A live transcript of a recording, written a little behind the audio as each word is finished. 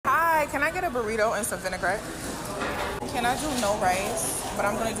can I get a burrito and some vinaigrette? Can I do no rice, but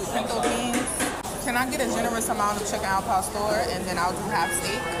I'm gonna do pinto beans? Can I get a generous amount of chicken al pastor and then I'll do half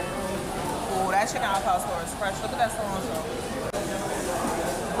steak? Oh, that chicken al pastor is fresh. Look at that cilantro.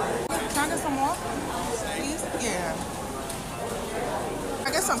 Can I get some more, please? Yeah.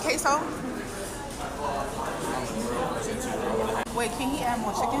 I get some queso. Wait, can he add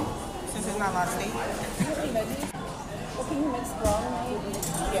more chicken since there's not a lot of steak?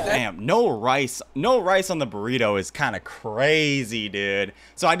 Damn, no rice on the burrito is kind of crazy, dude.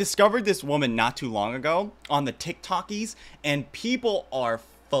 So I discovered this woman not too long ago on the TikTokies, and people are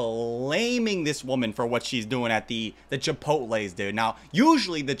flaming this woman for what she's doing at the Chipotle's, dude. Now,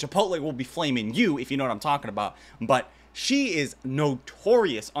 usually the Chipotle will be flaming you, if you know what I'm talking about, but she is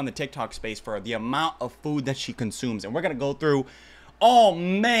notorious on the TikTok space for the amount of food that she consumes, and we're gonna go through. Oh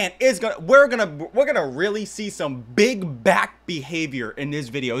man, we're gonna really see some big back behavior in this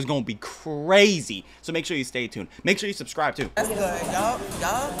video. It's gonna be crazy. So make sure you stay tuned. Make sure you subscribe too. That's good. Yup.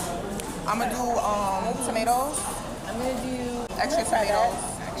 I'm gonna do tomatoes. I'm gonna do extra tomatoes.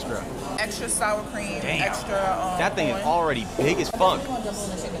 Extra sour cream. Damn. Extra. That thing is already big as fuck.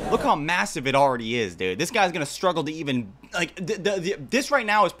 Look how massive it already is, dude. This guy's gonna struggle to even like this right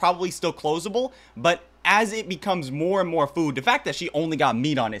now is probably still closable, but as it becomes more and more food, the fact that she only got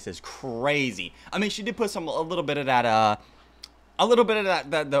meat on this is crazy. I mean, she did put a little bit of that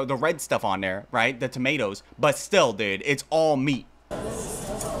the red stuff on there, right? The tomatoes, but still, dude, it's all meat.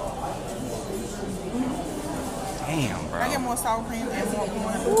 Damn, bro. I get more sour cream and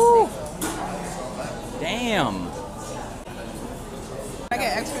more. Damn. I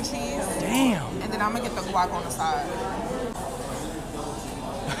get extra cheese. Damn. And then I'm gonna get the guac on the side.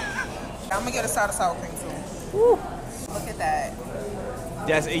 I'm gonna get a side of sour cream too. Woo. Look at that.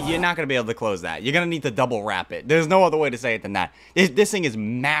 Yes, you're not gonna be able to close that. You're gonna need to double wrap it. There's no other way to say it than that. This thing is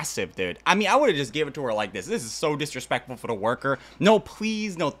massive, dude. I mean, I would have just given it to her like this. This is so disrespectful for the worker. No,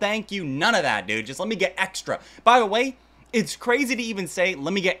 please, no, thank you, none of that, dude. Just let me get extra. By the way, it's crazy to even say,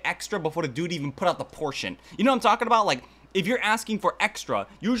 let me get extra before the dude even put out the portion. You know what I'm talking about? Like, if you're asking for extra,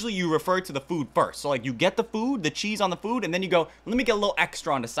 usually you refer to the food first. So like you get the food, the cheese on the food, and then you go, let me get a little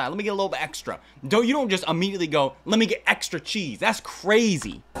extra on the side. Let me get a little bit extra. You don't just immediately go, let me get extra cheese. That's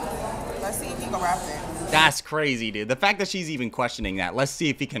crazy. Let's see if he can wrap it. That's crazy, dude. The fact that she's even questioning that. Let's see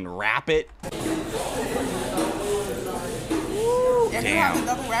if he can wrap it. If you have to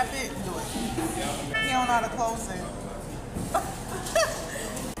double wrap it, do it. He don't know how to close it.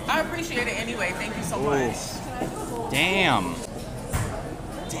 I appreciate it anyway. Thank you so much. Damn.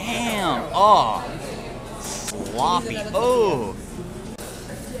 Damn. Oh. Sloppy. Oh.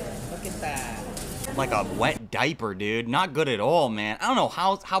 Look at that. Like a wet diaper, dude. Not good at all, man. I don't know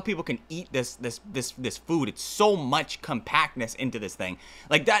how people can eat this food. It's so much compactness into this thing.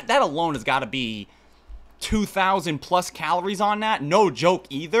 Like that alone has got to be 2,000 plus calories on that. No joke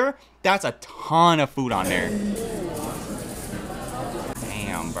either. That's a ton of food on there.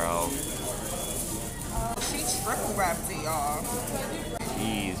 Damn, bro. Triple wrapped it, y'all.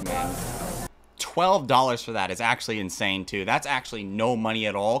 Jeez, man. $12 for that is actually insane, too. That's actually no money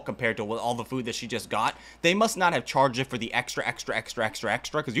at all compared to all the food that she just got. They must not have charged it for the extra,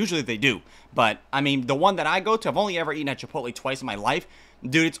 because usually they do. But, I mean, the one that I go to, I've only ever eaten at Chipotle twice in my life.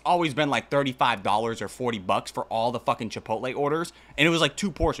 Dude, it's always been like $35 or 40 bucks for all the fucking Chipotle orders. And it was like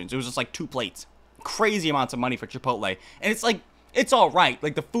 2 portions. It was just like 2 plates. Crazy amounts of money for Chipotle. And it's like, it's all right.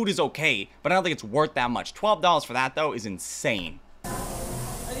 Like, the food is okay, but I don't think it's worth that much. $12 for that, though, is insane.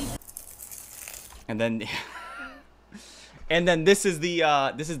 And then, this is the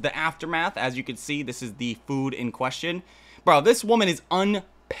aftermath. As you can see, this is the food in question. Bro, this woman is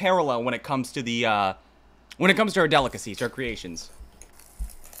unparalleled when it comes to her delicacies, her creations.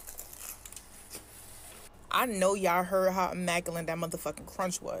 I know y'all heard how immaculate that motherfucking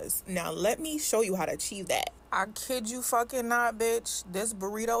crunch was. Now, let me show you how to achieve that. I kid you fucking not, bitch. This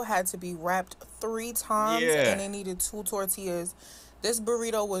burrito had to be wrapped 3 times, and it needed 2 tortillas. This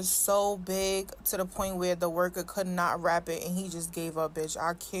burrito was so big to the point where the worker could not wrap it, and he just gave up, bitch.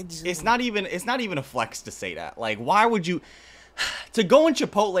 I kid you. It's not even a flex to say that. Like, why would you... To go in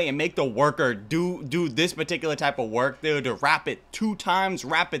Chipotle and make the worker do this particular type of work, dude, to wrap it 2 times,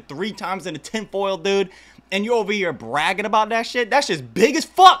 wrap it 3 times in a tinfoil, dude, and you over here bragging about that shit, that's just big as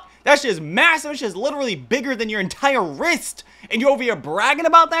fuck. That's just massive. It's just literally bigger than your entire wrist. And you over here bragging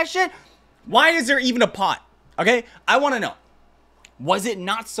about that shit? Why is there even a pot? Okay? I want to know. Was it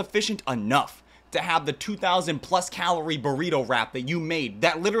not sufficient enough to have the 2,000 plus calorie burrito wrap that you made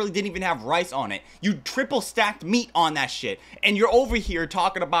that literally didn't even have rice on it. You triple stacked meat on that shit. And you're over here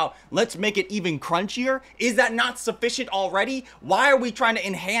talking about, let's make it even crunchier. Is that not sufficient already? Why are we trying to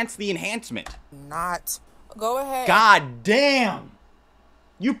enhance the enhancement? Not. Go ahead. God damn.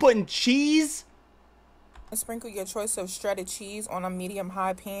 You putting cheese? Sprinkle your choice of shredded cheese on a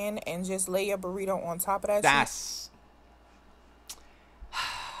medium-high pan and just lay your burrito on top of that cheese.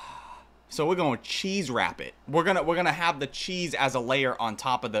 So we're going to cheese wrap it. We're gonna have the cheese as a layer on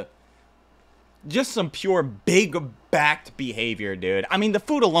top of the... Just some pure big backed behavior, dude. I mean, the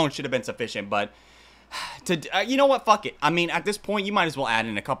food alone should have been sufficient, but... you know what? Fuck it. I mean, at this point, you might as well add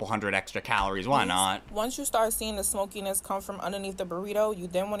in a couple hundred extra calories. Why not? Once you start seeing the smokiness come from underneath the burrito, you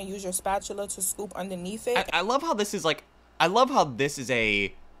then want to use your spatula to scoop underneath it. I love how this is like... I love how this is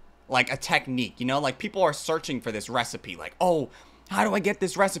a technique, you know? Like, people are searching for this recipe. Like, oh... How do I get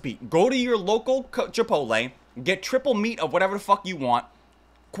this recipe? Go to your local Chipotle, get triple meat of whatever the fuck you want,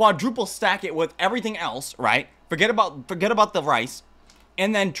 quadruple stack it with everything else, right? Forget about the rice,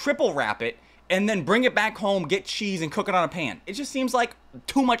 and then triple wrap it, and then bring it back home, get cheese, and cook it on a pan. It just seems like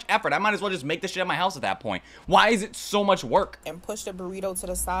too much effort. I might as well just make this shit at my house at that point. Why is it so much work? And push the burrito to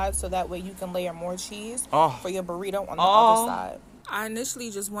the side so that way you can layer more cheese for your burrito on the other side. I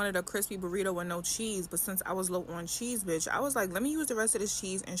initially just wanted a crispy burrito with no cheese, but since I was low on cheese, bitch, I was like, let me use the rest of this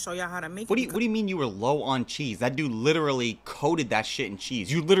cheese and show y'all how to make it. What do you mean you were low on cheese? That dude literally coated that shit in cheese.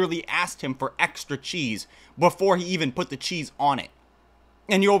 You literally asked him for extra cheese before he even put the cheese on it.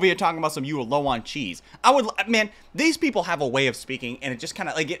 And you're over here talking about you were low on cheese. Man, these people have a way of speaking, and it just kind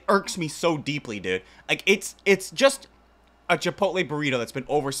of, like, it irks me so deeply, dude. Like, it's just a Chipotle burrito that's been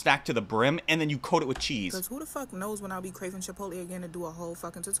overstacked to the brim, and then you coat it with cheese. Because who the fuck knows when I'll be craving Chipotle again to do a whole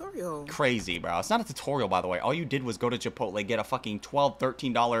fucking tutorial? Crazy, bro. It's not a tutorial, by the way. All you did was go to Chipotle, get a fucking $12,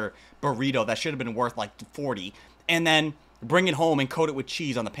 $13 burrito that should have been worth like $40, and then bring it home and coat it with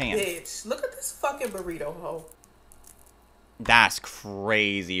cheese on the pan. Bitch, look at this fucking burrito, ho. That's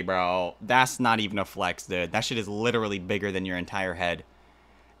crazy, bro. That's not even a flex, dude. That shit is literally bigger than your entire head.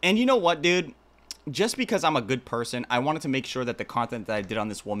 And you know what, dude? Just because I'm a good person, I wanted to make sure that the content that I did on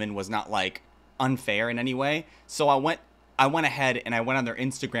this woman was not, like, unfair in any way. So I went ahead and I went on their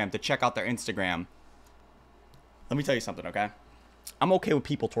Instagram to check out their Instagram. Let me tell you something, okay? I'm okay with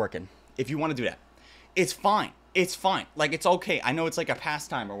people twerking. If you want to do that, it's fine. It's fine. Like, it's okay. I know it's like a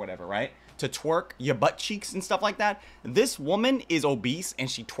pastime or whatever, right? To twerk your butt cheeks and stuff like that. This woman is obese and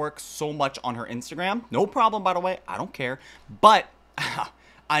she twerks so much on her Instagram. No problem, by the way. I don't care. But...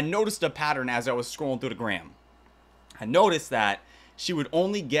 I noticed a pattern as I was scrolling through the gram. I noticed that she would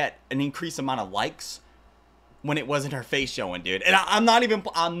only get an increased amount of likes when it wasn't her face showing, dude. And I'm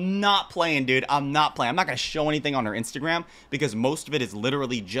not playing, dude. I'm not playing. I'm not going to show anything on her Instagram because most of it is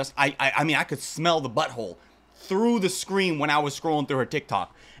literally just, I mean, I could smell the butthole through the screen when I was scrolling through her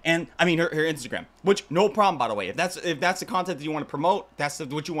TikTok. And, I mean, her Instagram. Which, no problem, by the way. If that's the content that you want to promote, that's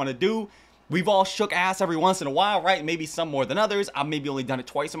what you want to do. We've all shook ass every once in a while, right? Maybe some more than others. I've maybe only done it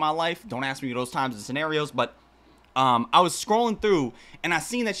twice in my life. Don't ask me those times and scenarios. But I was scrolling through, and I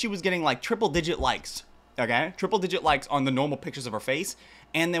seen that she was getting, like, triple-digit likes. Okay? Triple-digit likes on the normal pictures of her face.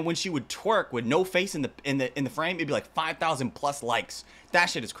 And then when she would twerk with no face in the frame, it'd be like 5,000 plus likes. That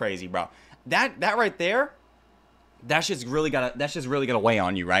shit is crazy, bro. That right there, that's just really gonna weigh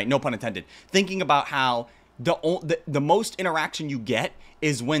on you, right? No pun intended. Thinking about how the most interaction you get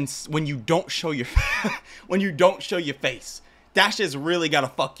is when you don't show your face. That shit's really gotta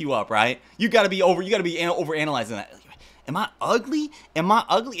fuck you up, right? You gotta be overanalyzing that. Am I ugly? Am I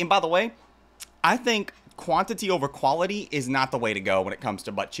ugly? And by the way, I think quantity over quality is not the way to go when it comes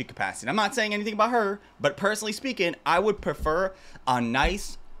to butt cheek capacity. I'm not saying anything about her, but personally speaking, I would prefer a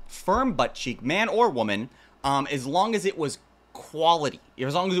nice, firm butt cheek, man or woman, as long as it was quality,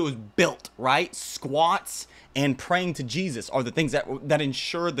 as long as it was built, right? Squats and praying to Jesus are the things that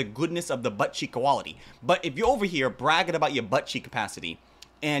ensure the goodness of the butt cheek quality. But if you're over here bragging about your butt cheek capacity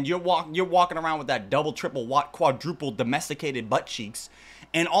and you're walking around with that double, triple, quadruple domesticated butt cheeks,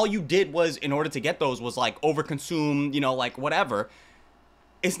 and all you did was, in order to get those, was like overconsume, like whatever,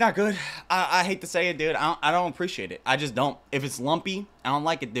 it's not good. I hate to say it, dude. I don't appreciate it. I just don't. If it's lumpy, I don't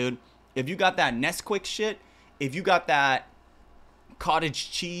like it, dude. If you got that Nesquik shit, if you got that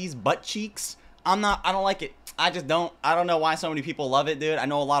cottage cheese butt cheeks, I don't like it. I just don't. I don't know why so many people love it, dude. I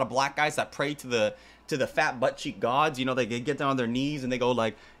know a lot of black guys that pray to the fat butt cheek gods. They get down on their knees and they go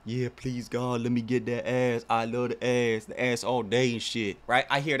like, yeah, please God, let me get that ass. I love the ass all day and shit, right?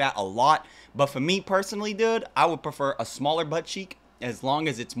 I hear that a lot. But for me personally, dude, I would prefer a smaller butt cheek as long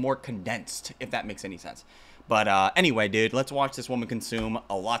as it's more condensed, if that makes any sense. But anyway, dude, let's watch this woman consume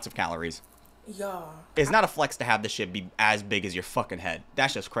lots of calories. Y'all, It's not a flex to have this shit be as big as your fucking head.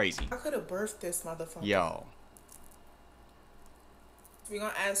 That's just crazy. I could have birthed this motherfucker. Yo. We're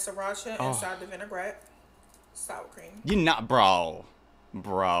gonna add sriracha inside the vinaigrette. Sour cream. You not, bro.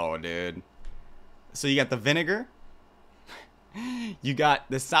 Bro, dude. So you got the vinegar, you got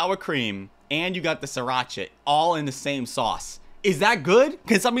the sour cream, and you got the sriracha all in the same sauce. Is that good?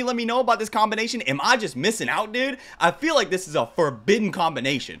 Can somebody let me know about this combination? Am I just missing out, dude? I feel like this is a forbidden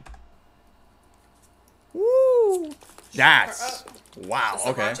combination. Woo! That's... Wow,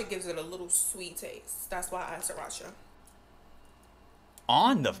 the okay. Sriracha gives it a little sweet taste. That's why I add sriracha.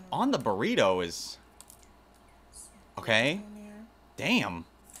 On the burrito is... Okay. Damn.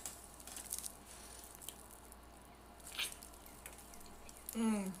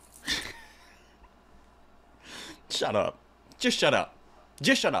 Shut up. Just shut up.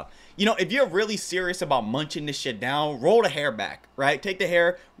 Just shut up. You know, if you're really serious about munching this shit down, roll the hair back, right? Take the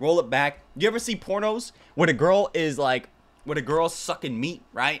hair, roll it back. You ever see pornos where the girl is like, where the girl's sucking meat,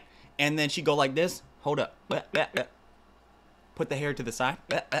 right? And then she go like this. Hold up. Put the hair to the side,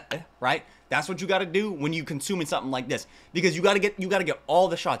 right? That's what you got to do when you consuming something like this, because you got to get all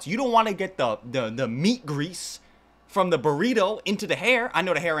the shots. You don't want to get the meat grease from the burrito into the hair. I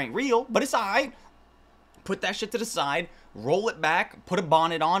know the hair ain't real, but it's all right. Put that shit to the side, roll it back, put a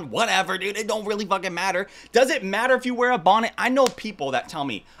bonnet on, whatever, dude. It don't really fucking matter. Does it matter if you wear a bonnet? I know people that tell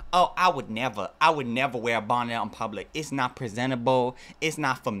me, oh, I would never wear a bonnet out in public. It's not presentable. It's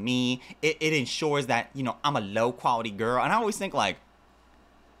not for me. It ensures that, you know, I'm a low quality girl. And I always think like,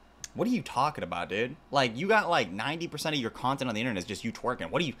 what are you talking about, dude? Like, you got like 90% of your content on the internet is just you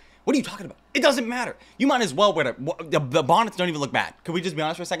twerking. What are you talking about? It doesn't matter. You might as well wear the bonnets don't even look bad. Can we just be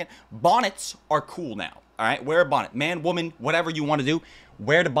honest for a second? Bonnets are cool now. All right, wear a bonnet. Man, woman, whatever you want to do,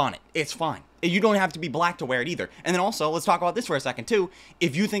 wear the bonnet. It's fine. You don't have to be black to wear it either. And then also, let's talk about this for a second too.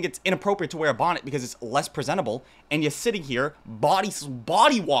 If you think it's inappropriate to wear a bonnet because it's less presentable, and you're sitting here body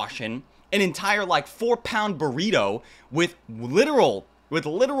washing an entire like 4-pound burrito with literal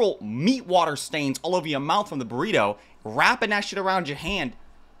meat water stains all over your mouth from the burrito, wrapping that shit around your hand,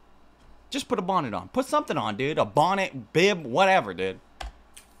 just put a bonnet on. Put something on, dude. A bonnet, bib, whatever, dude.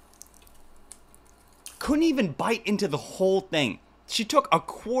 Couldn't even bite into the whole thing. She took a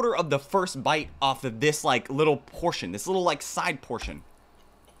quarter of the first bite off of this like little portion, this little like side portion.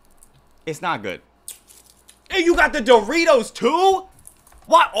 It's not good. And you got the Doritos too?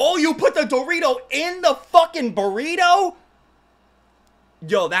 What? Oh, you put the Dorito in the fucking burrito?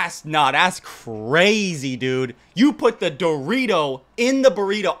 Yo, that's crazy, dude. You put the Dorito in the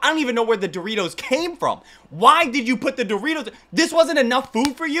burrito. I don't even know where the Doritos came from. Why did you put the Doritos? This wasn't enough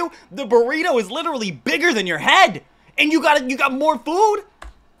food for you? The burrito is literally bigger than your head. And you got more food?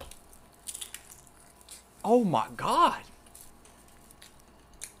 Oh my God.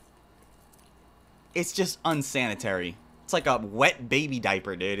 It's just unsanitary. It's like a wet baby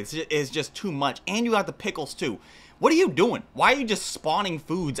diaper, dude. It's just too much. And you got the pickles too. What are you doing? Why are you just spawning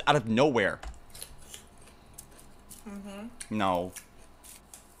foods out of nowhere? No.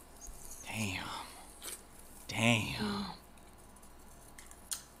 Damn.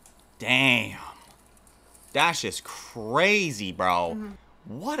 That's just crazy, bro.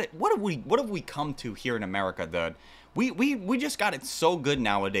 What have we come to here in America, dude? We just got it so good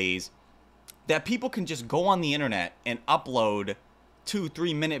nowadays that people can just go on the internet and upload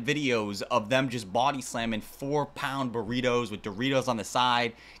 2-3 minute videos of them just body slamming 4-pound burritos with Doritos on the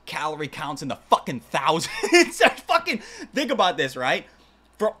side, calorie counts in the fucking thousands. Fucking think about this, right?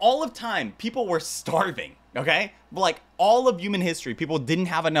 For all of time, people were starving, okay? Like all of human history, people didn't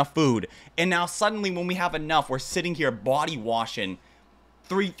have enough food, and now suddenly when we have enough, we're sitting here body washing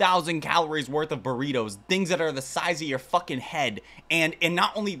 3,000 calories worth of burritos, things that are the size of your fucking head. And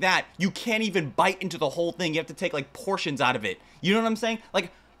not only that, you can't even bite into the whole thing. You have to take like portions out of it. You know what I'm saying?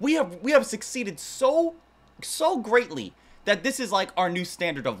 Like we have succeeded so greatly that this is like our new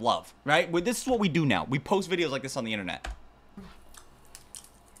standard of love, right? This is what we do now. We post videos like this on the internet.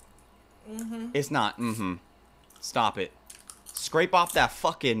 It's not. Stop it. Scrape off that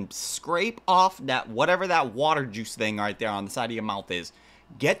whatever that water juice thing right there on the side of your mouth is.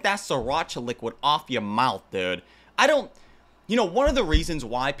 Get that sriracha liquid off your mouth, dude. You know, one of the reasons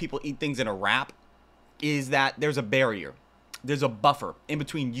why people eat things in a wrap is that there's a barrier. There's a buffer in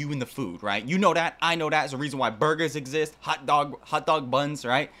between you and the food, right? You know that. I know that. It's the reason why burgers exist, hot dog buns,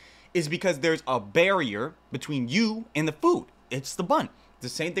 right? Is because there's a barrier between you and the food. It's the bun. It's the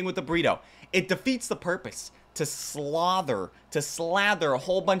same thing with the burrito. It defeats the purpose to slather a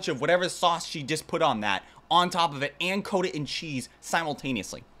whole bunch of whatever sauce she just put on that on top of it and coat it in cheese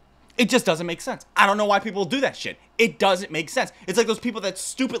simultaneously. It just doesn't make sense. I don't know why people do that shit. It doesn't make sense. It's like those people that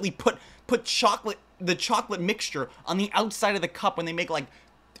stupidly put the chocolate mixture on the outside of the cup when they make like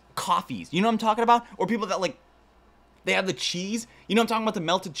coffees. You know what I'm talking about? Or people that like, they have the cheese. You know what I'm talking about? The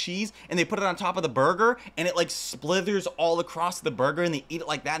melted cheese, and they put it on top of the burger, and it like splithers all across the burger, and they eat it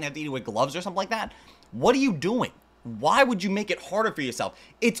like that, and they have to eat it with gloves or something like that. What are you doing? Why would you make it harder for yourself?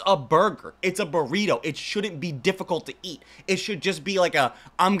 It's a burger. It's a burrito. It shouldn't be difficult to eat. It should just be like a,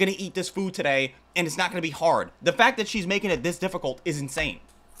 I'm going to eat this food today, and it's not going to be hard. The fact that she's making it this difficult is insane.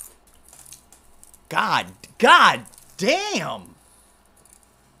 God damn.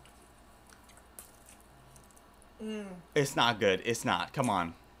 It's not good. It's not. Come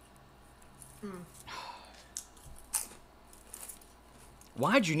on.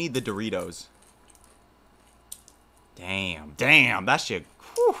 Why'd you need the Doritos? Damn, that shit.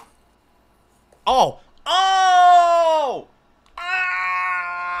 Whew. Oh!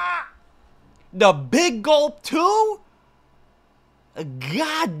 Ah! The big gulp too?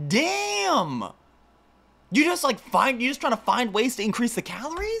 God damn! You just trying to find ways to increase the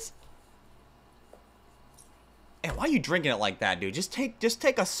calories? And why are you drinking it like that, dude? Just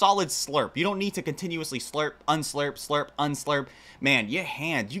take a solid slurp. You don't need to continuously slurp, unslurp, slurp, unslurp. Man, your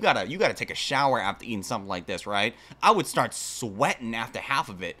hands, you gotta take a shower after eating something like this, right? I would start sweating after half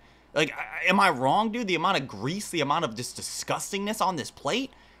of it. Like, am I wrong, dude? The amount of grease, the amount of just disgustingness on this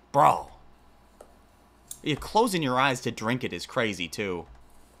plate? Bro. You're closing your eyes to drink it is crazy, too.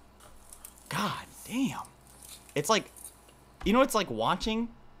 God damn. It's like, you know, it's like watching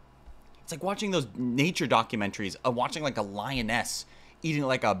those nature documentaries of watching like a lioness eating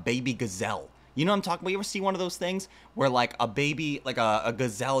like a baby gazelle. You know what I'm talking about? You ever see one of those things where like a baby, like a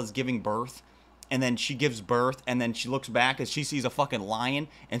gazelle is giving birth, and then she gives birth, and then she looks back and she sees a fucking lion,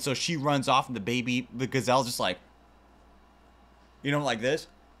 and so she runs off, and the gazelle's just like, you know, like this.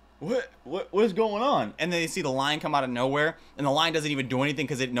 What's going on? And then you see the lion come out of nowhere, and the lion doesn't even do anything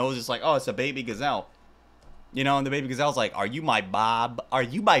because it knows it's like, oh, it's a baby gazelle. You know, and the baby gazelle's like, are you my Bob? Are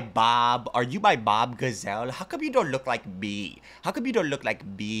you my Bob? Are you my Bob Gazelle? How come you don't look like me? How come you don't look like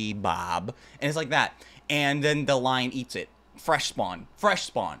me, Bob? And it's like that. And then the lion eats it. Fresh spawn.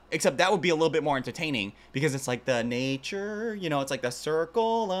 Except that would be a little bit more entertaining because it's like the nature, you know, it's like the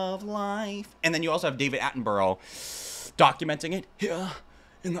circle of life. And then you also have David Attenborough documenting it. Here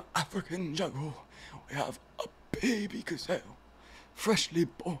in the African jungle, we have a baby gazelle, freshly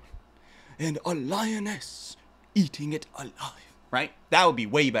born, and a lioness eating it alive, right? That would be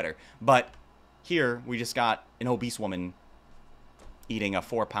way better. But here, we just got an obese woman eating a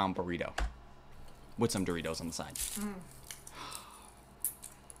 4-pound burrito with some Doritos on the side.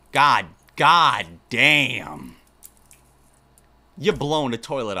 God damn. You're blowing the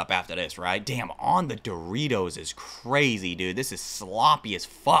toilet up after this, right? Damn, on the Doritos is crazy, dude. This is sloppy as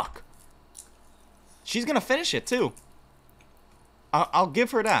fuck. She's gonna finish it, too. I'll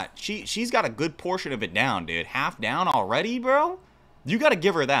give her that. She's got a good portion of it down, dude. Half down already, bro? You gotta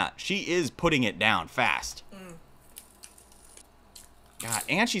give her that. She is putting it down fast. God,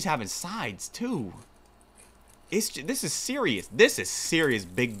 and she's having sides, too. This is serious. This is serious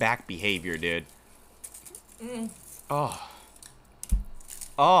big back behavior, dude. Oh.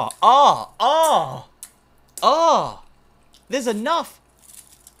 There's enough.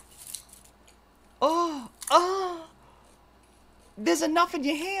 There's enough in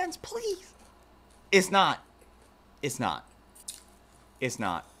your hands, please. It's not.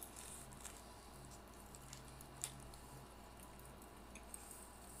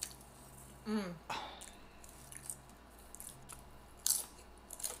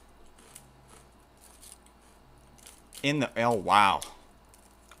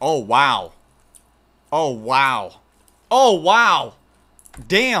 Oh wow.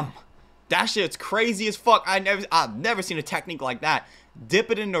 Damn. That shit's crazy as fuck. I've never seen a technique like that.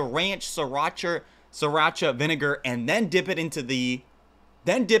 Dip it into ranch, sriracha vinegar, and then dip it into the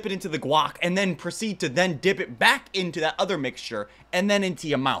guac, and then proceed to then dip it back into that other mixture, and then into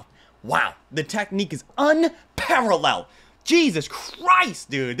your mouth. Wow, the technique is unparalleled. Jesus Christ,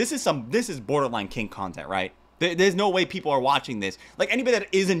 dude. This is borderline kink content, right? There's no way people are watching this. Like, anybody that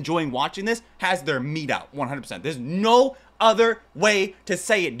is enjoying watching this has their meat out, 100%. There's no other way to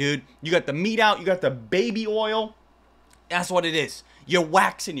say it, dude. You got the meat out, you got the baby oil. That's what it is. You're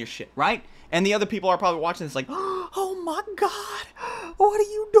waxing your shit, right? And the other people are probably watching this like, oh my God, what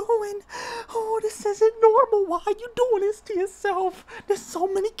are you doing? Oh, this isn't normal. Why are you doing this to yourself? There's so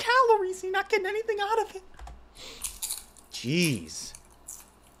many calories. You're not getting anything out of it. Jeez.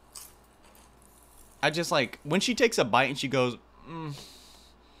 I just like, when she takes a bite and she goes,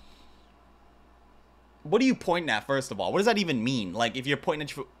 What are you pointing at, first of all? What does that even mean? Like, if you're pointing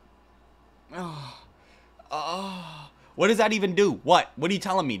at your food, What does that even do? What are you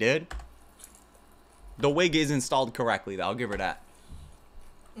telling me, dude? The wig is installed correctly, though. I'll give her that.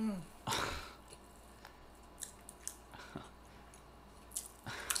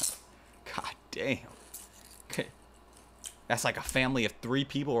 God damn. That's like a family of 3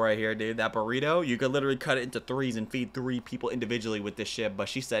 people right here, dude. That burrito, you could literally cut it into 3s and feed 3 people individually with this shit. But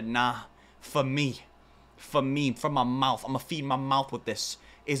she said, nah, for me, from my mouth. I'm gonna feed my mouth with this.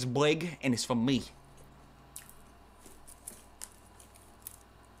 It's big and it's for me.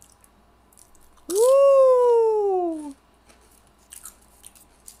 Woo!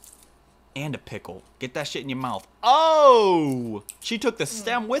 And a pickle. Get that shit in your mouth. Oh! She took the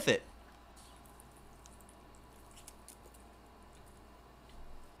stem with it.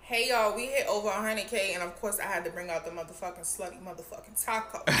 Hey y'all, we hit over 100K, and of course I had to bring out the motherfucking slutty motherfucking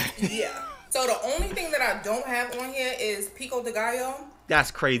taco. Yeah. So the only thing that I don't have on here is pico de gallo.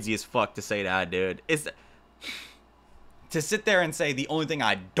 That's crazy as fuck to say that, dude. It's to sit there and say the only thing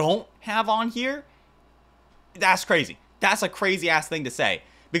I don't have on here. That's crazy. That's a crazy ass thing to say,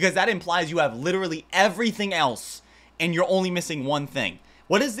 because that implies you have literally everything else and you're only missing one thing.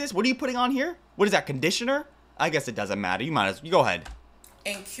 What is this? What are you putting on here? What is that, conditioner? I guess it doesn't matter. You might as well. You go ahead.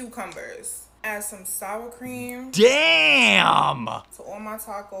 And cucumbers. Add some sour cream. Damn! To all my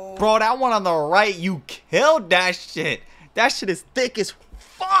tacos. Bro, that one on the right, you killed that shit. That shit is thick as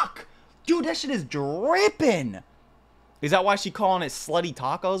fuck. Dude, that shit is dripping. Is that why she calling it slutty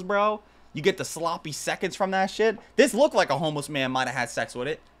tacos, bro? You get the sloppy seconds from that shit. This looked like a homeless man might have had sex with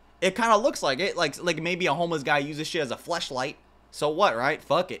it. It kind of looks like it. Like maybe a homeless guy uses shit as a fleshlight. So what, right?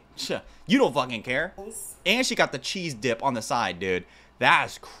 Fuck it. You don't fucking care. And she got the cheese dip on the side, dude.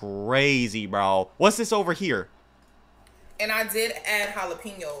 That's crazy, bro. What's this over here? And I did add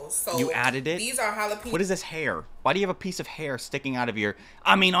jalapenos. So you added it? These are jalapenos. What is this hair? Why do you have a piece of hair sticking out of your...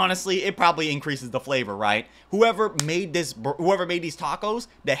 I mean, honestly, it probably increases the flavor, right? Whoever made these tacos,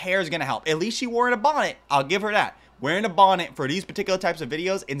 the hair is going to help. At least she wore in a bonnet. I'll give her that. Wearing a bonnet for these particular types of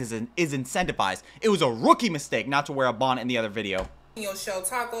videos is incentivized. It was a rookie mistake not to wear a bonnet in the other video. Shell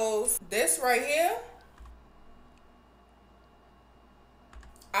tacos. This right here,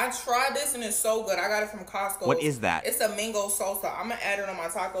 I tried this and it's so good. I got it from Costco. What is that? It's a mango salsa. I'm gonna add it on my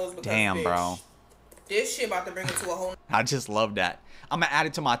tacos because damn, bitch, bro, this shit about to bring it to a whole I just love that. I'm gonna add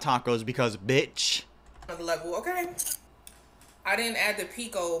it to my tacos because bitch. Another level, okay? I didn't add the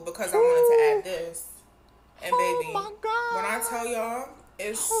pico because I wanted to add this. And baby, oh my God, when I tell y'all,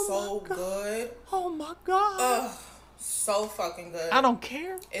 it's so good. Oh my God. Ugh, so fucking good. I don't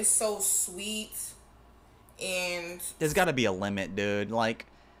care. It's so sweet. And there's gotta be a limit, dude. Like,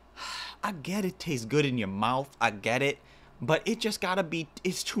 I get it tastes good in your mouth. I get it. But it just gotta be,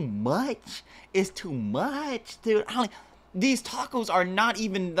 it's too much. It's too much, dude. These tacos are not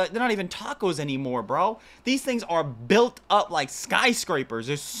even, they're not even tacos anymore, bro. These things are built up like skyscrapers.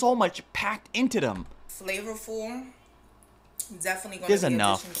 There's so much packed into them. Flavorful. Definitely gonna there's be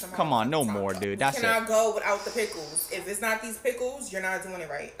enough. Come on, no more, dude. That's it. You cannot go without the pickles. If it's not these pickles, you're not doing it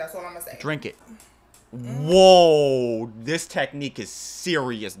right. That's all I'm gonna say. Drink it. Whoa, this technique is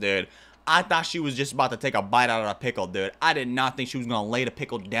serious, dude. I thought she was just about to take a bite out of the pickle, dude. I did not think she was gonna lay the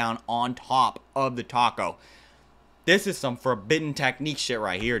pickle down on top of the taco. This is some forbidden technique shit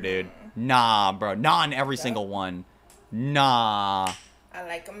right here, dude. Nah, bro. Not in every single one. Nah. I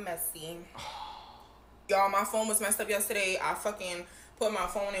like them messy. Y'all, my phone was messed up yesterday. I fucking put my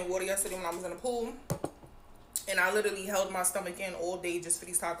phone in water yesterday when I was in the pool. And I literally held my stomach in all day just for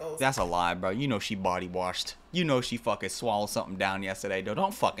these tacos. That's a lie, bro. You know she body washed. You know she fucking swallowed something down yesterday, dude.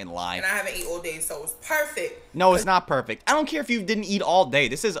 Don't fucking lie. And I haven't eaten all day, so it's perfect. No, it's not perfect. I don't care if you didn't eat all day.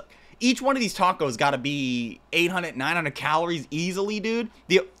 This is... Each one of these tacos got to be 800, 900 calories easily, dude.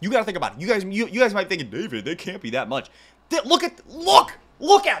 You got to think about it. You guys might think, David, they can't be that much. Look at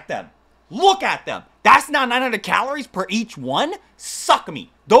them. Look at them. That's not 900 calories per each one? Suck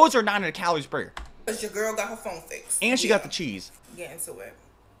me. Those are 900 calories per. Because your girl got her phone fixed. And she got the cheese. Get into it.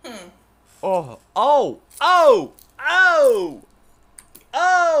 Oh.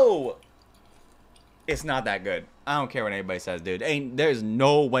 It's not that good. I don't care what anybody says, dude. There's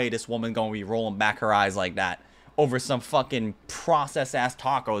no way this woman gonna be rolling back her eyes like that over some fucking processed ass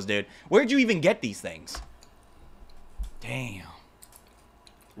tacos, dude. Where'd you even get these things? Damn.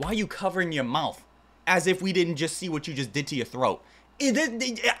 Why are you covering your mouth? As if we didn't just see what you just did to your throat.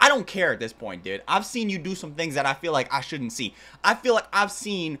 I don't care at this point, dude. I've seen you do some things that I feel like I shouldn't see. I feel like I've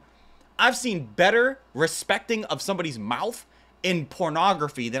seen better respecting of somebody's mouth in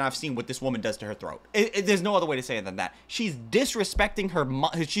pornography than I've seen what this woman does to her throat. There's no other way to say it than that. She's disrespecting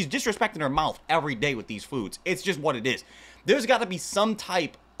her mouth every day with these foods. It's just what it is. There's got to be some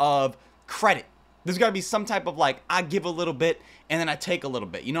type of credit. There's got to be some type of like, I give a little bit and then I take a little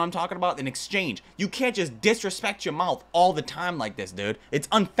bit. You know what I'm talking about? In exchange. You can't just disrespect your mouth all the time like this, dude. It's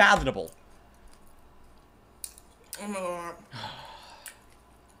unfathomable. Oh my god.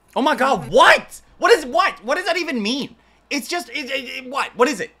 Oh my god, what? What is what? What does that even mean? It's just, what? What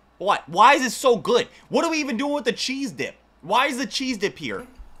is it? What? Why is it so good? What are we even doing with the cheese dip? Why is the cheese dip here?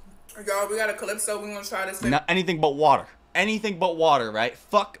 Y'all, we got a calypso. We're gonna try this thing. Not anything but water. Anything but water, right?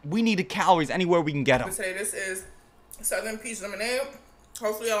 Fuck, we need the calories anywhere we can get them. Today, this is Southern Peach Lemonade.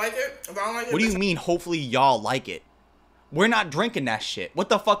 Hopefully y'all like it. If I don't like it, what do you mean, hopefully y'all like it? We're not drinking that shit. What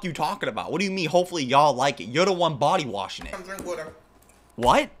the fuck you talking about? What do you mean, hopefully y'all like it? You're the one body washing it. I'm drink water.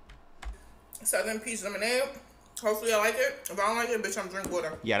 What? Southern Peach Lemonade. Hopefully y'all like it. If I don't like it, bitch, I'm drink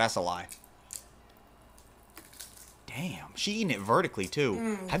water. Yeah, that's a lie. Damn, she eating it vertically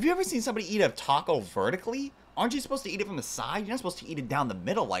too. Have you ever seen somebody eat a taco vertically? Aren't you supposed to eat it from the side? You're not supposed to eat it down the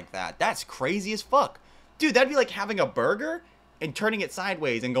middle like that. That's crazy as fuck. Dude, that'd be like having a burger and turning it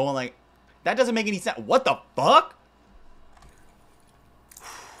sideways and going like, that doesn't make any sense. What the fuck?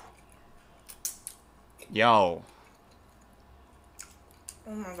 Yo.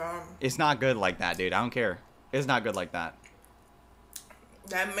 Oh my god. It's not good like that, dude. I don't care. It's not good like that.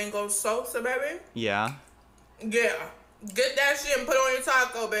 That mango salsa, baby? Yeah. Yeah. Get that shit and put it on your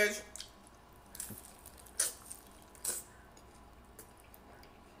taco, bitch.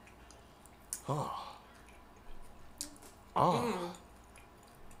 Oh. Oh.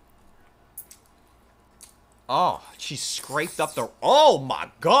 Oh, she scraped up the... Oh, my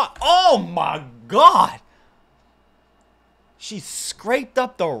God. Oh, my God. She scraped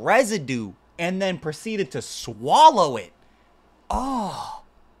up the residue and then proceeded to swallow it. Oh.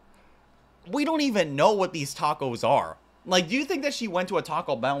 We don't even know what these tacos are. Like, do you think that she went to a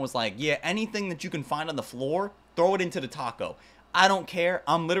Taco Bell and was like, yeah, anything that you can find on the floor, throw it into the taco. I don't care.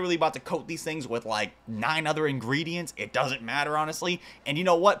 I'm literally about to coat these things with like 9 other ingredients. It doesn't matter, honestly. And you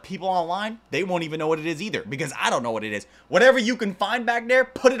know what? People online, they won't even know what it is either because I don't know what it is. Whatever you can find back there,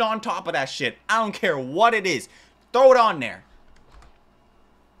 put it on top of that shit. I don't care what it is. Throw it on there.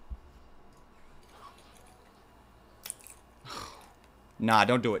 Nah,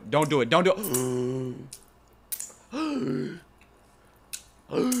 don't do it. Don't do it. Don't do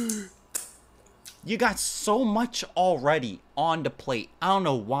it. You got so much already on the plate. I don't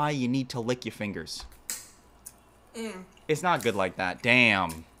know why you need to lick your fingers. It's not good like that.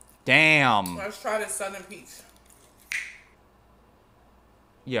 Damn. Damn. Let's try this Southern Peach.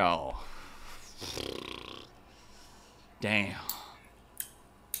 Yo. Damn.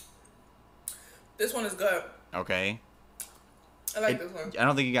 This one is good. Okay. I like this one. I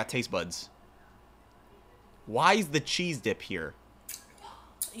don't think you got taste buds. Why is the cheese dip here?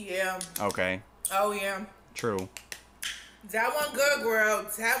 Yeah. Okay. Oh, yeah. True. That one good, girl.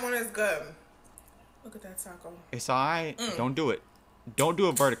 That one is good. Look at that taco. It's alright. Don't do it. Don't do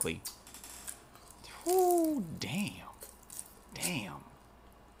it vertically. Ooh, damn. Damn.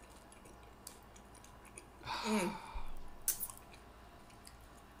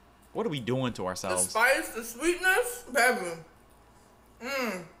 What are we doing to The ourselves? spice, the sweetness, baby.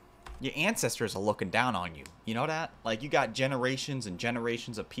 Your ancestors are looking down on you. You know that? Like, you got generations and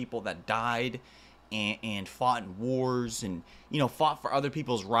generations of people that died and fought in wars and, you know, fought for other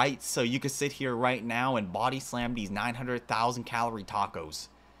people's rights. So you could sit here right now and body slam these 900,000 calorie tacos.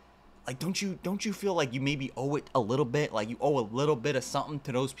 Like, don't you feel like you maybe owe it a little bit? Like, you owe a little bit of something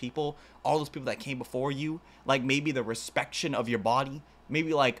to those people, all those people that came before you? Like, maybe the respection of your body?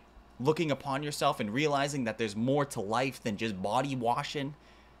 Maybe, like, looking upon yourself and realizing that there's more to life than just body washing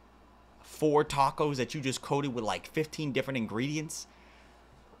 4 tacos that you just coated with, like, 15 different ingredients?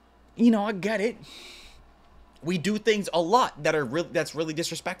 You know, I get it. We do things a lot that are that's really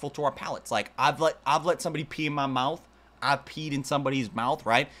disrespectful to our palates. Like, I've let somebody pee in my mouth. I've peed in somebody's mouth,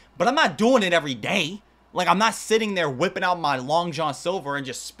 right? But I'm not doing it every day. Like, I'm not sitting there whipping out my Long John Silver and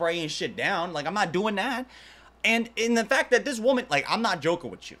just spraying shit down. Like, I'm not doing that. And in the fact that this woman, like, I'm not joking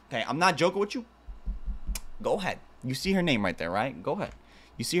with you, okay? I'm not joking with you. Go ahead. You see her name right there, right? Go ahead.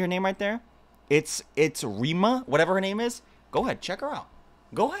 You see her name right there? It's Itsriyma, whatever her name is. Go ahead. Check her out.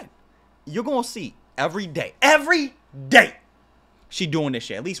 Go ahead. You're going to see every day. Every day. She doing this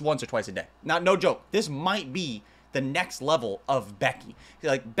shit at least once or twice a day. Not no joke. This might be the next level of Becky.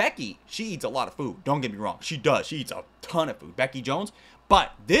 Like, Becky, she eats a lot of food. Don't get me wrong. She does. She eats a ton of food. Becky Jones.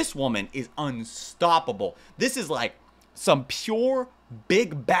 But this woman is unstoppable. This is like some pure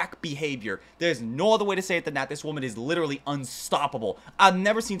big back behavior. There's no other way to say it than that. This woman is literally unstoppable. I've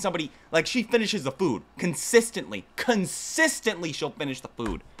never seen somebody, like, she finishes the food consistently. Consistently, she'll finish the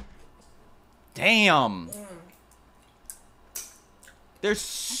food. Damn. There's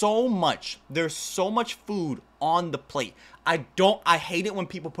so much food on the plate. I hate it when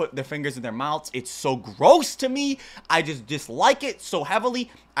people put their fingers in their mouths. It's so gross to me. I just dislike it so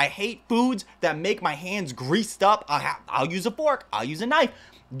heavily. I hate foods that make my hands greased up. I'll use a fork. I'll use a knife.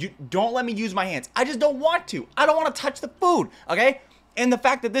 You don't let me use my hands. I just don't want to. I don't want to touch the food, okay? And the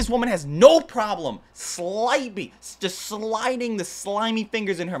fact that this woman has no problem just sliding the slimy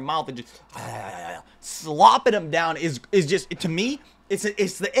fingers in her mouth and just slopping them down is just, to me, it's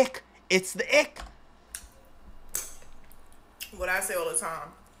the ick. It's the ick. What I say all the time.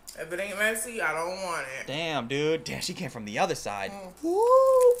 If it ain't messy, I don't want it. Damn, dude. Damn, she came from the other side. Woo.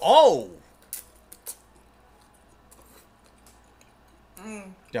 Oh.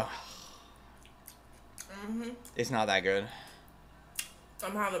 It's not that good.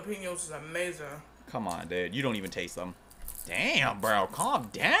 Some jalapenos is amazing. Come on, dude. You don't even taste them. Damn, bro. Calm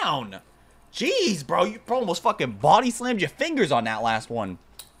down. Jeez, bro. You almost fucking body slammed your fingers on that last one.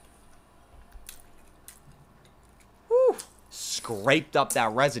 Whew. Scraped up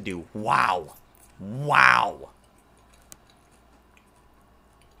that residue. Wow. Wow.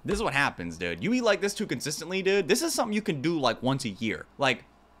 This is what happens, dude. You eat like this too consistently, dude. This is something you can do like once a year. Like,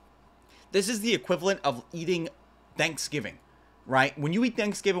 this is the equivalent of eating Thanksgiving, right? When you eat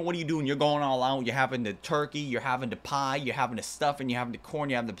Thanksgiving, what are you doing? You're going all out. You're having the turkey. You're having the pie. You're having the stuffing. You're having the corn.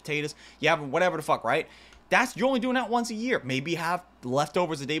 You're having the potatoes. You're having whatever the fuck, right? You're only doing that once a year. Maybe you have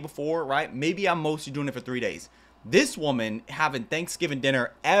leftovers the day before, right? Maybe I'm mostly doing it for 3 days. This woman having Thanksgiving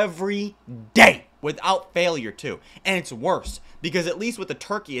dinner every day without failure too. And it's worse because at least with the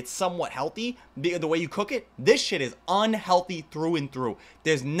turkey, it's somewhat healthy. The way you cook it, this shit is unhealthy through and through.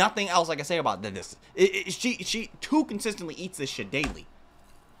 There's nothing else I can say about this. She too consistently eats this shit daily.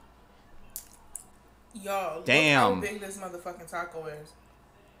 Yo, damn. Look how big this motherfucking taco is.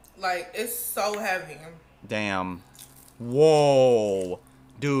 Like, it's so heavy. Damn. Whoa.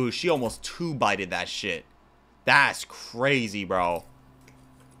 Dude, she almost 2-bited that shit. That's crazy, bro.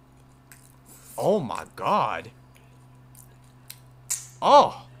 Oh my god.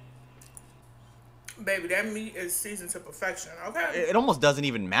 Oh. Baby, that meat is seasoned to perfection, okay? It almost doesn't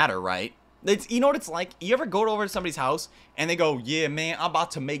even matter, right? You know what it's like? You ever go over to somebody's house and they go, yeah, man, I'm about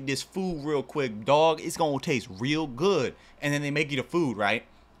to make this food real quick, dog. It's gonna taste real good. And then they make you the food, right?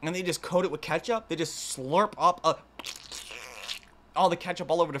 And they just coat it with ketchup. They just slurp up all the ketchup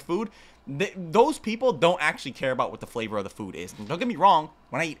all over the food. Those people don't actually care about what the flavor of the food is. And don't get me wrong,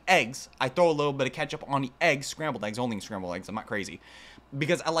 when I eat eggs, I throw a little bit of ketchup on the eggs, scrambled eggs, only scrambled eggs. I'm not crazy,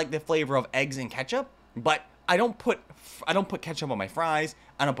 because I like the flavor of eggs and ketchup. But I don't put ketchup on my fries.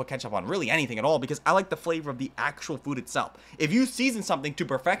 I don't put ketchup on really anything at all because I like the flavor of the actual food itself. If you season something to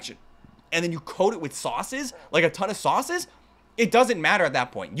perfection and then you coat it with sauces, like a ton of sauces, it doesn't matter at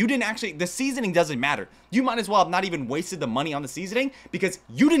that point. The seasoning doesn't matter. You might as well have not even wasted the money on the seasoning because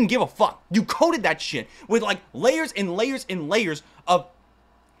you didn't give a fuck. You coated that shit with like layers and layers and layers of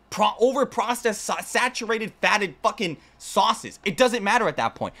over-processed, saturated, fatted fucking sauces. It doesn't matter at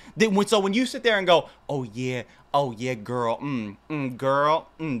that point. So when you sit there and go, oh yeah, girl, girl,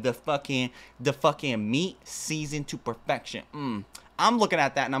 the fucking meat seasoned to perfection. I'm looking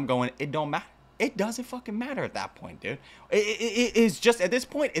at that and I'm going, it don't matter. It doesn't fucking matter at that point, dude. It is just, at this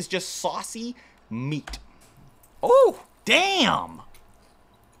point, it's just saucy meat. Oh, damn.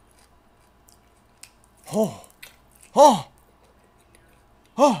 Oh. Oh.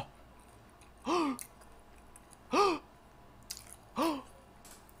 Oh. Oh. Oh.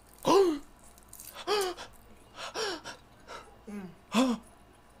 Oh.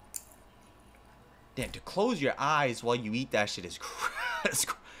 Damn, to close your eyes while you eat that shit is it's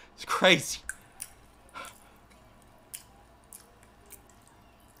crazy.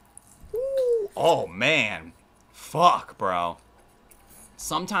 Oh, man. Fuck, bro.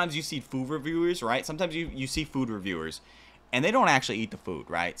 Sometimes you see food reviewers, right? Sometimes you see food reviewers, and they don't actually eat the food,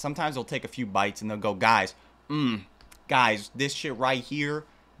 right? Sometimes they'll take a few bites, and they'll go, guys, this shit right here,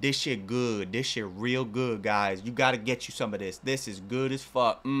 this shit good. This shit real good, guys. You got to get you some of this. This is good as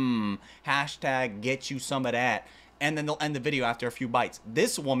fuck. Hashtag get you some of that. And then they'll end the video after a few bites.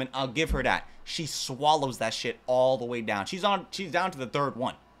 This woman, I'll give her that. She swallows that shit all the way down. She's down to the third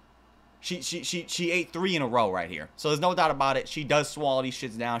one. She ate 3 in a row right here. So there's no doubt about it. She does swallow these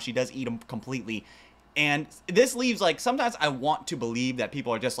shits down. She does eat them completely. And this leaves, like, sometimes I want to believe that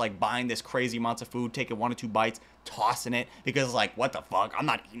people are just, like, buying this crazy amounts of food, taking 1 or 2 bites, tossing it, because, like, what the fuck? I'm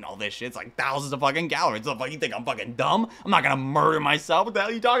not eating all this shit. It's, like, thousands of fucking calories. What the fuck? You think I'm fucking dumb? I'm not gonna murder myself. What the hell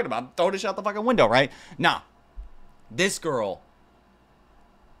are you talking about? Throw this shit out the fucking window, right? Nah. This girl,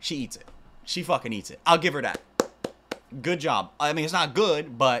 she eats it. She fucking eats it. I'll give her that. Good job. I mean, it's not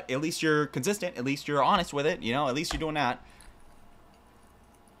good, but at least you're consistent. At least you're honest with it. You know, at least you're doing that.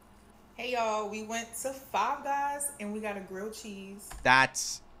 Hey y'all, we went to Five Guys and we got a grilled cheese.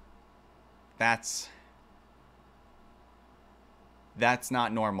 That's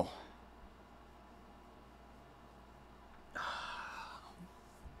not normal.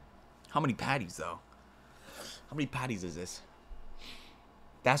 How many patties though? How many patties is this?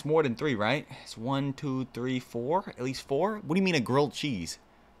 That's more than 3, right? It's 1, 2, 3, 4. At least 4? What do you mean a grilled cheese?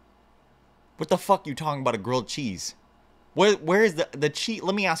 What the fuck you talking about a grilled cheese? Where is the cheese?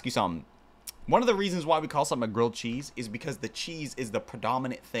 Let me ask you something. One of the reasons why we call something a grilled cheese is because the cheese is the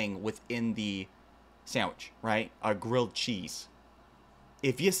predominant thing within the sandwich, right? A grilled cheese.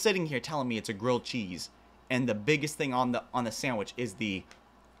 If you're sitting here telling me it's a grilled cheese and the biggest thing on the sandwich is the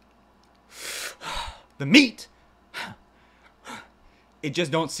meat, it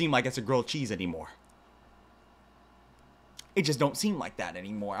just don't seem like it's a grilled cheese anymore. It just don't seem like that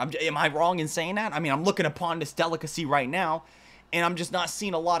anymore. Am I wrong in saying that? I mean, I'm looking upon this delicacy right now, and I'm just not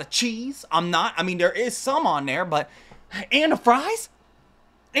seeing a lot of cheese. I'm not. I mean, there is some on there, but... And the fries?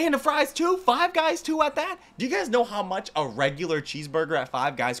 And the fries, too? Five Guys, too, at that? Do you guys know how much a regular cheeseburger at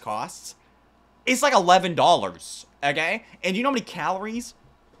Five Guys costs? It's like $11, okay? And do you know how many calories?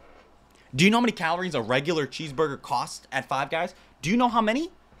 Do you know how many calories a regular cheeseburger costs at Five Guys? Do you know how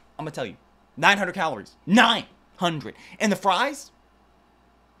many? I'm going to tell you. 900 calories. 900. And the fries?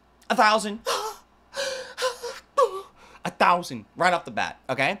 1,000. 1,000 right off the bat,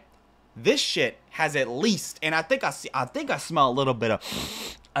 okay? This shit has at least, and I think I smell a little bit of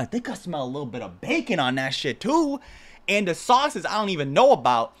bacon on that shit too. And the sauces I don't even know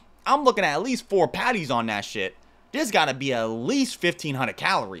about. I'm looking at least 4 patties on that shit. There's got to be at least 1,500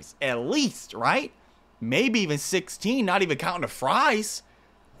 calories, at least, right? Maybe even 16, not even counting the fries.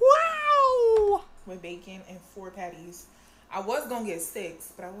 Wow! With bacon and 4 patties. I was gonna get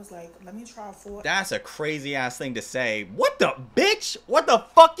 6, but I was like, let me try 4. That's a crazy ass thing to say. What the bitch? What the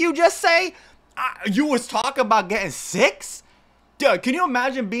fuck you just say? You was talking about getting 6? Dude, can you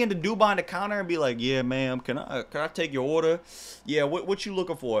imagine being the dude behind the counter and be like, yeah, ma'am, can I take your order? Yeah, what you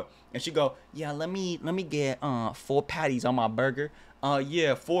looking for? And she go, yeah, let me get 4 patties on my burger.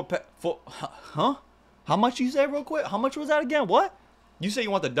 Yeah, 4 huh? How much you say real quick? How much was that again? What? You say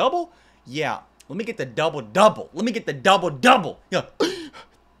you want the double? Yeah. Let me get the double. Let me get the double. Yeah.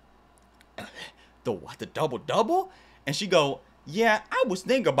 The what? The double? And she go, yeah, I was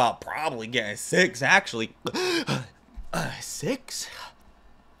thinking about probably getting 6, actually. 6?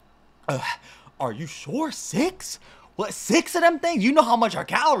 Are you sure? 6? What, 6 of them things? You know how much our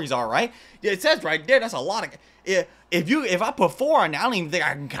calories are, right? It says right there, that's a lot of... If I put 4 on there, I don't even think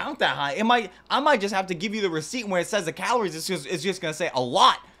I can count that high. I might just have to give you the receipt where it says the calories. It's just gonna say a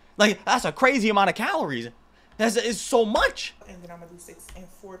lot. Like, that's a crazy amount of calories. It's so much. And then I'm gonna do 6 and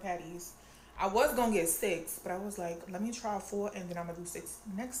 4 patties. I was gonna get 6, but I was like, let me try 4 and then I'm gonna do 6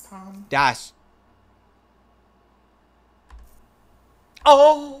 next time. That's...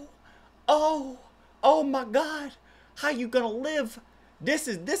 Oh my God. How you gonna live? This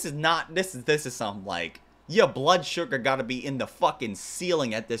is something like, your blood sugar gotta be in the fucking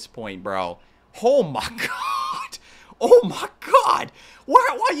ceiling at this point, bro. Oh my God. Oh my God.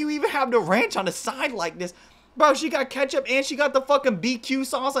 Why you even have the ranch on the side like this? Bro, she got ketchup and she got the fucking BQ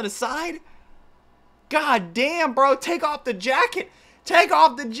sauce on the side? God damn, bro. Take off the jacket. Take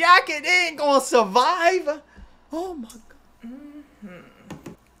off the jacket. It ain't gonna survive. Oh my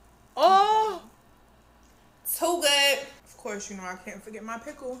God. Oh. Too good. Of course, you know I can't forget my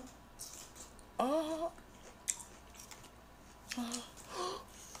pickle. Oh.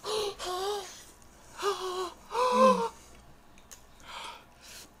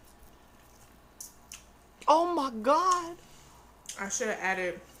 Oh my God. I should have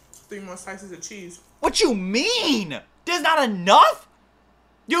added 3 more slices of cheese. What you mean? There's not enough?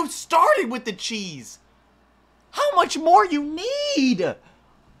 You started with the cheese. How much more you need?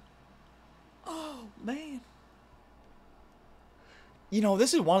 Oh, man. You know,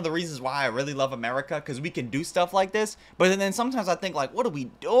 this is one of the reasons why I really love America, because we can do stuff like this. But then sometimes I think, like, what are we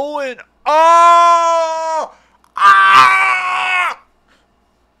doing? Oh! Ah!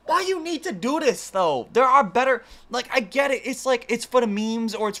 Why you need to do this, though? There are better... Like, I get it. It's like, it's for the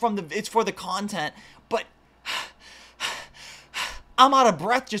memes or it's for the content. But... I'm out of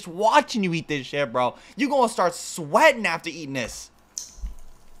breath just watching you eat this shit, bro. You gonna start sweating after eating this.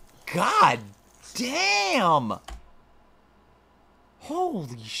 God damn.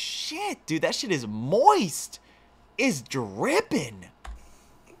 Holy shit, dude. That shit is moist. It's dripping.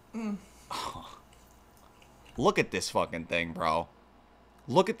 Oh. Look at this fucking thing, bro.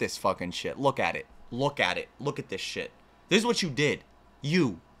 Look at this fucking shit. Look at it. Look at it. Look at this shit. This is what you did.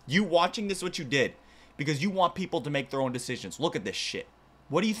 You watching this is what you did. Because you want people to make their own decisions. Look at this shit.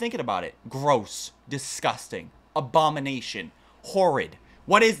 What are you thinking about it? Gross. Disgusting. Abomination. Horrid.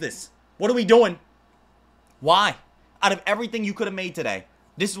 What is this? What are we doing? Why? Out of everything you could have made today,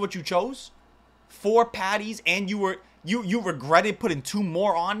 this is what you chose? 4 patties, and you regretted putting 2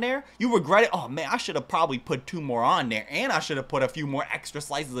 more on there? You regretted, oh man, I should have probably put 2 more on there, and I should have put a few more extra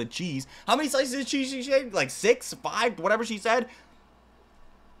slices of cheese. How many slices of cheese she said? Like 6, 5, whatever she said?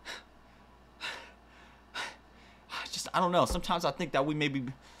 I don't know. Sometimes I think that we maybe,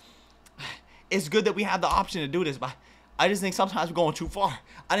 it's good that we have the option to do this, but I just think sometimes we're going too far.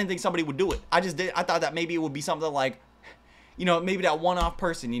 I didn't think somebody would do it. I thought that maybe it would be something like, you know, maybe that one-off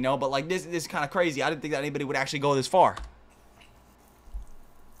person, you know, but like this is kind of crazy. I didn't think that anybody would actually go this far.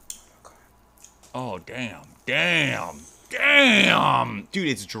 Oh, damn. Damn. Damn. Dude,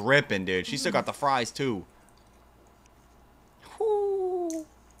 it's dripping, dude. She still got the fries, too. Ooh.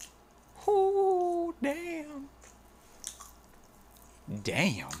 Ooh, damn.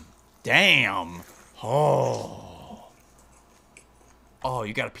 Damn. Damn. Oh. Oh,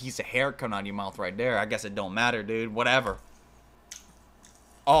 you got a piece of hair coming out of your mouth right there. I guess it don't matter, dude. Whatever.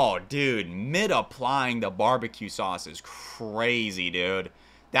 Oh, dude. Mid-applying the barbecue sauce is crazy, dude.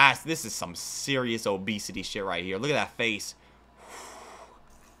 This is some serious obesity shit right here. Look at that face.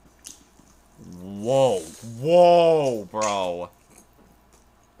 Whoa. Whoa, bro.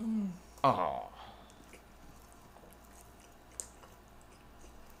 Oh.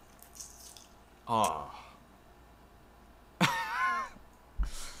 Oh.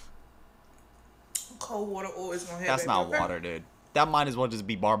 Cold water always gonna have. That's not water, dude. That might as well just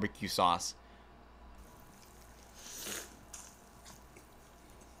be barbecue sauce.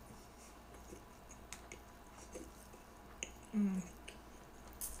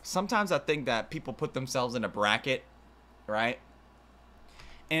 Sometimes I think that people put themselves in a bracket, right?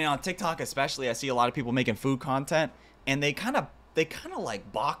 And on TikTok especially, I see a lot of people making food content, and they kind of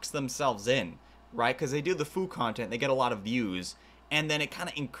like box themselves in, right? Because they do the food content, they get a lot of views, and then it kind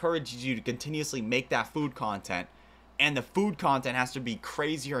of encourages you to continuously make that food content, and the food content has to be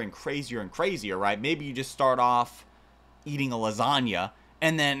crazier and crazier and crazier, right? Maybe you just start off eating a lasagna,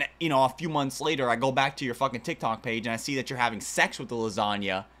 and then, you know, a few months later, I go back to your fucking TikTok page, and I see that you're having sex with the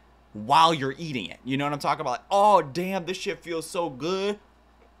lasagna while you're eating it. You know what I'm talking about? Like, oh, damn, this shit feels so good.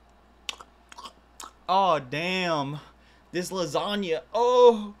 Oh, damn. This lasagna,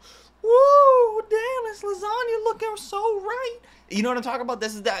 oh, woo, damn, this lasagna looking so right. You know what I'm talking about?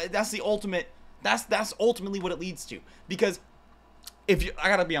 That's the ultimate, that's ultimately what it leads to. Because I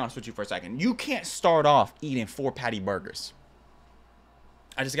gotta be honest with you for a second. You can't start off eating 4 patty burgers.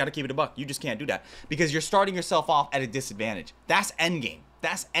 I just gotta keep it a buck. You just can't do that. Because you're starting yourself off at a disadvantage. That's endgame.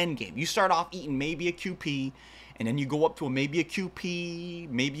 That's endgame. You start off eating maybe a QP, and then you go up to maybe a QP,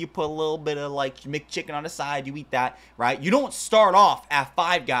 maybe you put a little bit of like McChicken on the side, you eat that, right? You don't start off at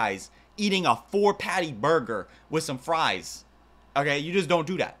Five Guys eating a 4 patty burger with some fries, okay? You just don't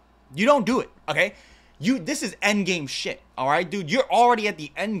do that. You don't do it, okay? This is end game shit, all right, dude? You're already at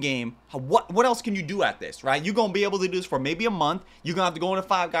the end game. What else can you do at this, right? You're gonna be able to do this for maybe a month. You're gonna have to go into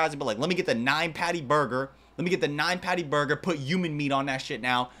Five Guys and be like, let me get the 9 patty burger. Let me get the 9 patty burger, put human meat on that shit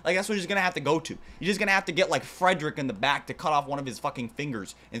now. Like, that's what you're just gonna have to go to. You're just gonna have to get, like, Frederick in the back to cut off one of his fucking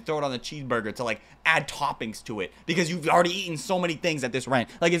fingers and throw it on the cheeseburger to, like, add toppings to it. Because you've already eaten so many things at this rate.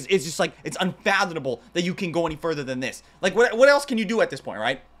 Like, it's just, like, it's unfathomable that you can go any further than this. Like, what else can you do at this point,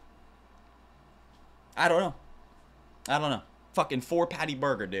 right? I don't know. I don't know. Fucking 4 patty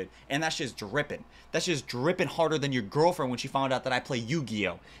burger, dude. And that's just dripping. That's just dripping harder than your girlfriend when she found out that I play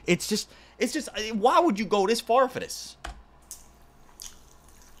Yu-Gi-Oh! It's just, why would you go this far for this?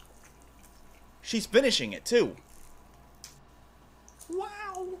 She's finishing it, too.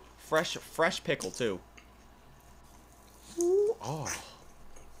 Wow. Fresh pickle, too. Ooh, oh.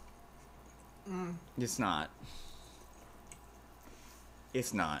 It's not.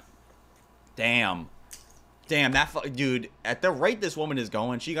 It's not. Damn. Damn, dude, at the rate this woman is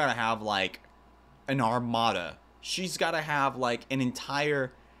going, she gotta have, like, an armada. She's gotta have, like, an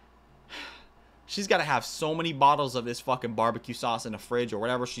entire... She's gotta have so many bottles of this fucking barbecue sauce in the fridge or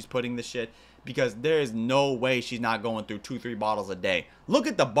whatever she's putting this shit, because there is no way she's not going through 2-3 bottles a day. Look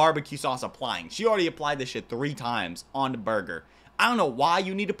at the barbecue sauce applying. She already applied this shit 3 times on the burger. I don't know why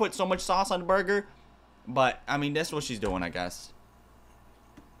you need to put so much sauce on the burger, but, I mean, that's what she's doing, I guess.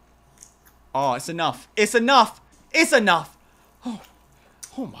 Oh, it's enough. It's enough. It's enough. Oh,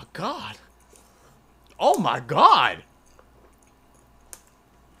 oh my God. Oh my God.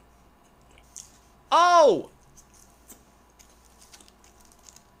 Oh.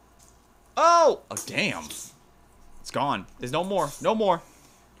 Oh. Oh, damn. It's gone. There's no more. No more.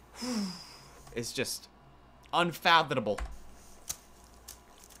 It's just unfathomable.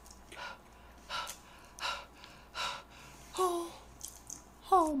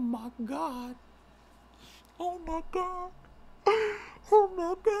 Oh my God. Oh my God. Oh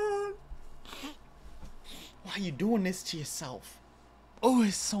my God. Why are you doing this to yourself? Oh,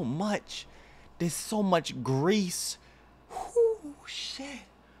 it's so much. There's so much grease. Whoo, shit.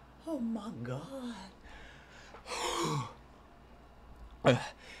 Oh my God.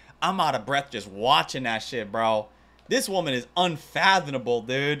 I'm out of breath just watching that shit, bro. This woman is unfathomable,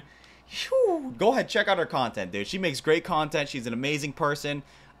 dude. Whew. Go ahead, check out her content, dude. She makes great content. She's an amazing person.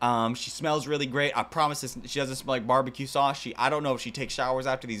 She smells really great. I promise this, she doesn't smell like barbecue sauce. I don't know if she takes showers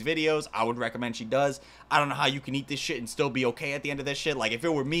after these videos. I would recommend she does. I don't know how you can eat this shit and still be okay at the end of this shit. Like, if it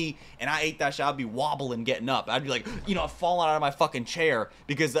were me and I ate that shit, I'd be wobbling getting up. I'd be like, you know, falling out of my fucking chair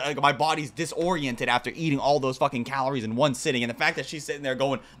because my body's disoriented after eating all those fucking calories in one sitting. And the fact that she's sitting there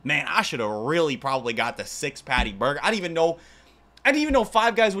going, man, I should have really probably got the 6-patty burger. I didn't even know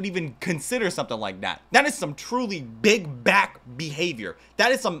Five Guys would even consider something like that. That is some truly big back behavior.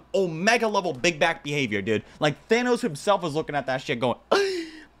 That is some Omega level big back behavior, dude. Like, Thanos himself was looking at that shit going,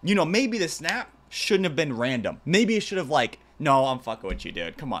 you know, maybe the snap shouldn't have been random. Maybe it should have, like, no, I'm fucking with you,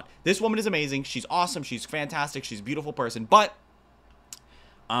 dude. Come on. This woman is amazing. She's awesome. She's fantastic. She's a beautiful person. But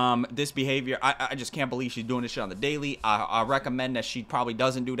this behavior, I just can't believe she's doing this shit on the daily. I recommend that she probably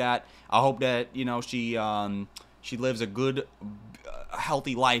doesn't do that. I hope that, you know, she lives a good,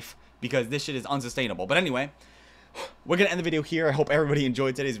 healthy life, because this shit is unsustainable. But anyway, we're gonna end the video here. I hope everybody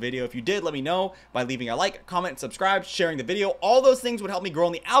enjoyed today's video. If you did, let me know by leaving a like, comment, subscribe, sharing the video. All those things would help me grow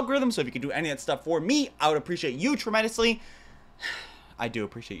in the algorithm. So if you could do any of that stuff for me, I would appreciate you tremendously. I do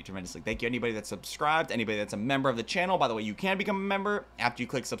appreciate you tremendously. Thank you, anybody that's subscribed, anybody that's a member of the channel. By the way, you can become a member after you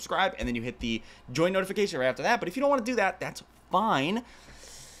click subscribe, and then you hit the join notification right after that. But if you don't want to do that, that's fine.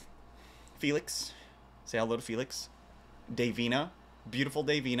 Felix, say hello to Felix. Davina, beautiful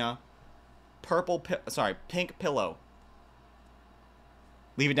Davina. Pink pillow.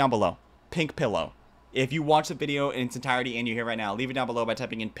 Leave it down below. Pink pillow. If you watch the video in its entirety and you're here right now, leave it down below by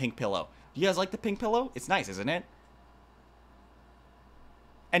typing in pink pillow. You guys like the pink pillow? It's nice, isn't it?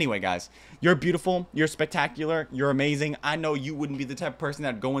 Anyway, guys, you're beautiful, you're spectacular, you're amazing. I know you wouldn't be the type of person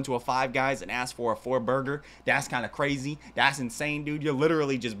that'd go into a Five Guys and ask for a 4-burger. That's kind of crazy. That's insane, dude. You're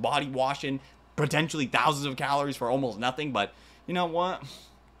literally just body washing potentially thousands of calories for almost nothing. But you know what?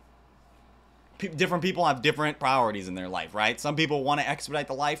 Different people have different priorities in their life, right? Some people want to expedite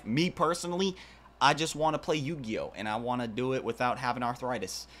the life. Me personally, I just want to play Yu-Gi-Oh! And I want to do it without having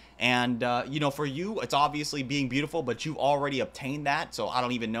arthritis. And, you know, for you, it's obviously being beautiful, but you've already obtained that. So I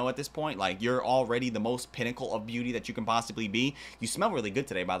don't even know at this point. Like, you're already the most pinnacle of beauty that you can possibly be. You smell really good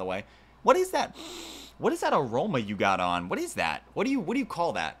today, by the way. What is that? What is that aroma you got on? What is that? What do you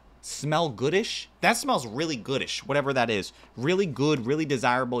call that? Smell goodish? That smells really goodish, whatever that is. Really good, really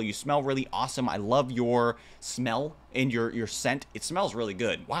desirable. You smell really awesome. I love your smell and your scent. It smells really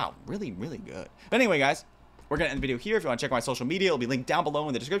good. Wow, really, really good. But anyway, guys, we're going to end the video here. If you want to check my social media, it'll be linked down below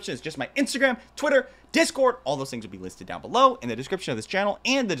in the description. It's just my Instagram, Twitter, Discord. All those things will be listed down below in the description of this channel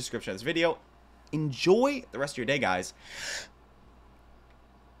and the description of this video. Enjoy the rest of your day, guys.